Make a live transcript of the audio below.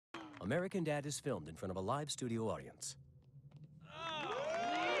American Dad is filmed in front of a live studio audience.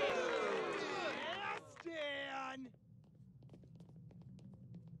 Stan!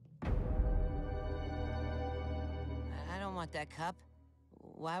 I don't want that cup.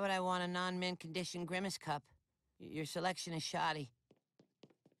 Why would I want a non-mint condition Grimace cup? Your selection is shoddy.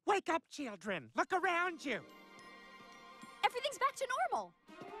 Wake up, children! Look around you! Everything's back to normal.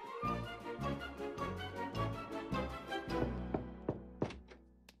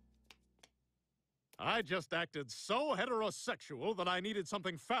 I just acted so heterosexual that I needed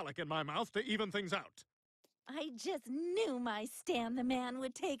something phallic in my mouth to even things out. I just knew my Stan the Man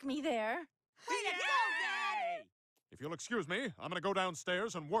would take me there. Way to go, Dad! If you'll excuse me, I'm gonna go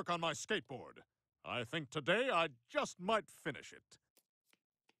downstairs and work on my skateboard. I think today I just might finish it.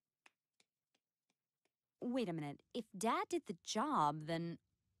 Wait a minute. If Dad did the job, then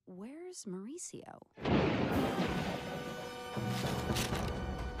where's Mauricio?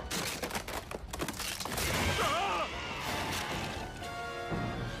 Ah!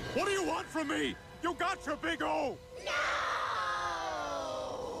 What do you want from me? You got your big O! No!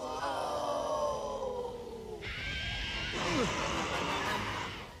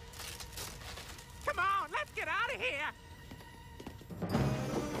 Come on, let's get out of here!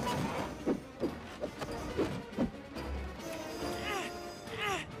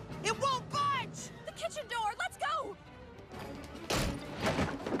 It won't budge! The kitchen door, let's go!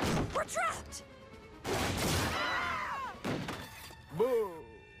 We're trapped! Boo!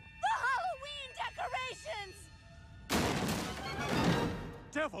 The Halloween decorations!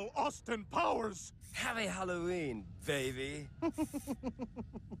 Devil Austin Powers! Happy Halloween, baby.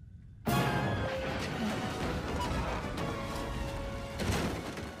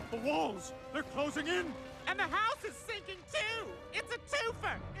 The walls! They're closing in! And the house is sinking too! It's a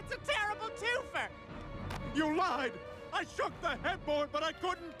twofer! It's a terrible twofer! You lied! I shook the headboard, but I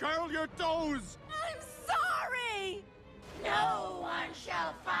couldn't curl your toes! I'm sorry! No one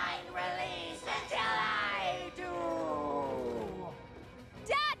shall find release until I do!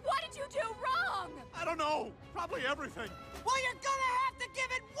 Dad, what did you do wrong? I don't know! Probably everything! Well, you're gonna have to give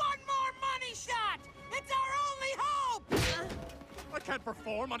it one more money shot! It's our only hope! I can't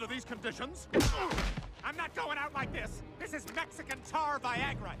perform under these conditions! I'm not going out like this! This is Mexican tar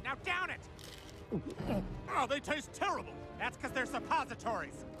Viagra! Now down it! Oh, they taste terrible! That's because they're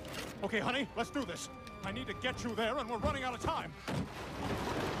suppositories! Okay, honey, let's do this. I need to get you there, and we're running out of time.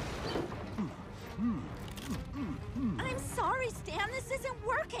 I'm sorry, Stan, this isn't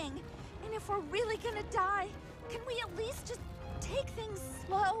working. And if we're really gonna die, can we at least just take things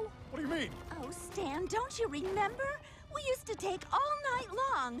slow? What do you mean? Oh, Stan, don't you remember? We used to take all night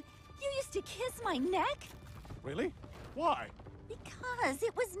long. You used to kiss my neck. Really? Why? Because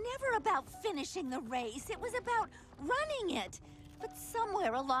it was never about finishing the race. It was about running it. But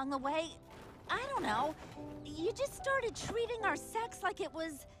somewhere along the way, I don't know, you just started treating our sex like it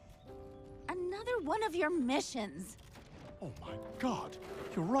was another one of your missions. Oh my God,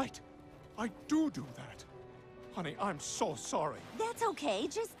 you're right. I do that. Honey, I'm so sorry. That's okay,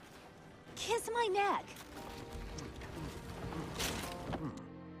 just kiss my neck.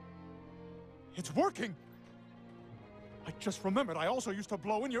 It's working! I just remembered I also used to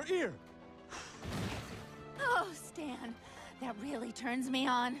blow in your ear. Oh, Stan, that really turns me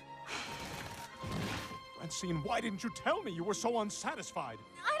on. Francine, why didn't you tell me you were so unsatisfied?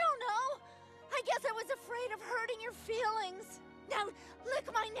 I don't know. I guess I was afraid of hurting your feelings. Now,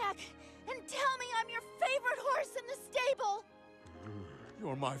 lick my neck and tell me I'm your favorite horse in the stable.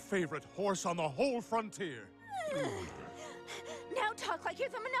 You're my favorite horse on the whole frontier. Now talk like you're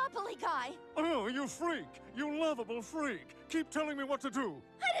the Monopoly guy. Oh, you freak! You lovable freak! Keep telling me what to do!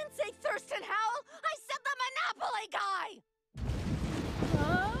 I didn't say Thurston Howell. I said the Monopoly guy.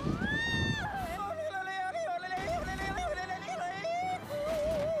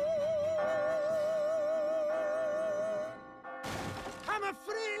 I'm a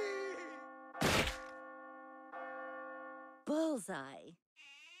free! Bullseye.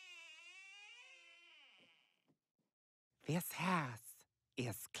 This house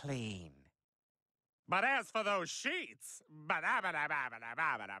is clean. But as for those sheets,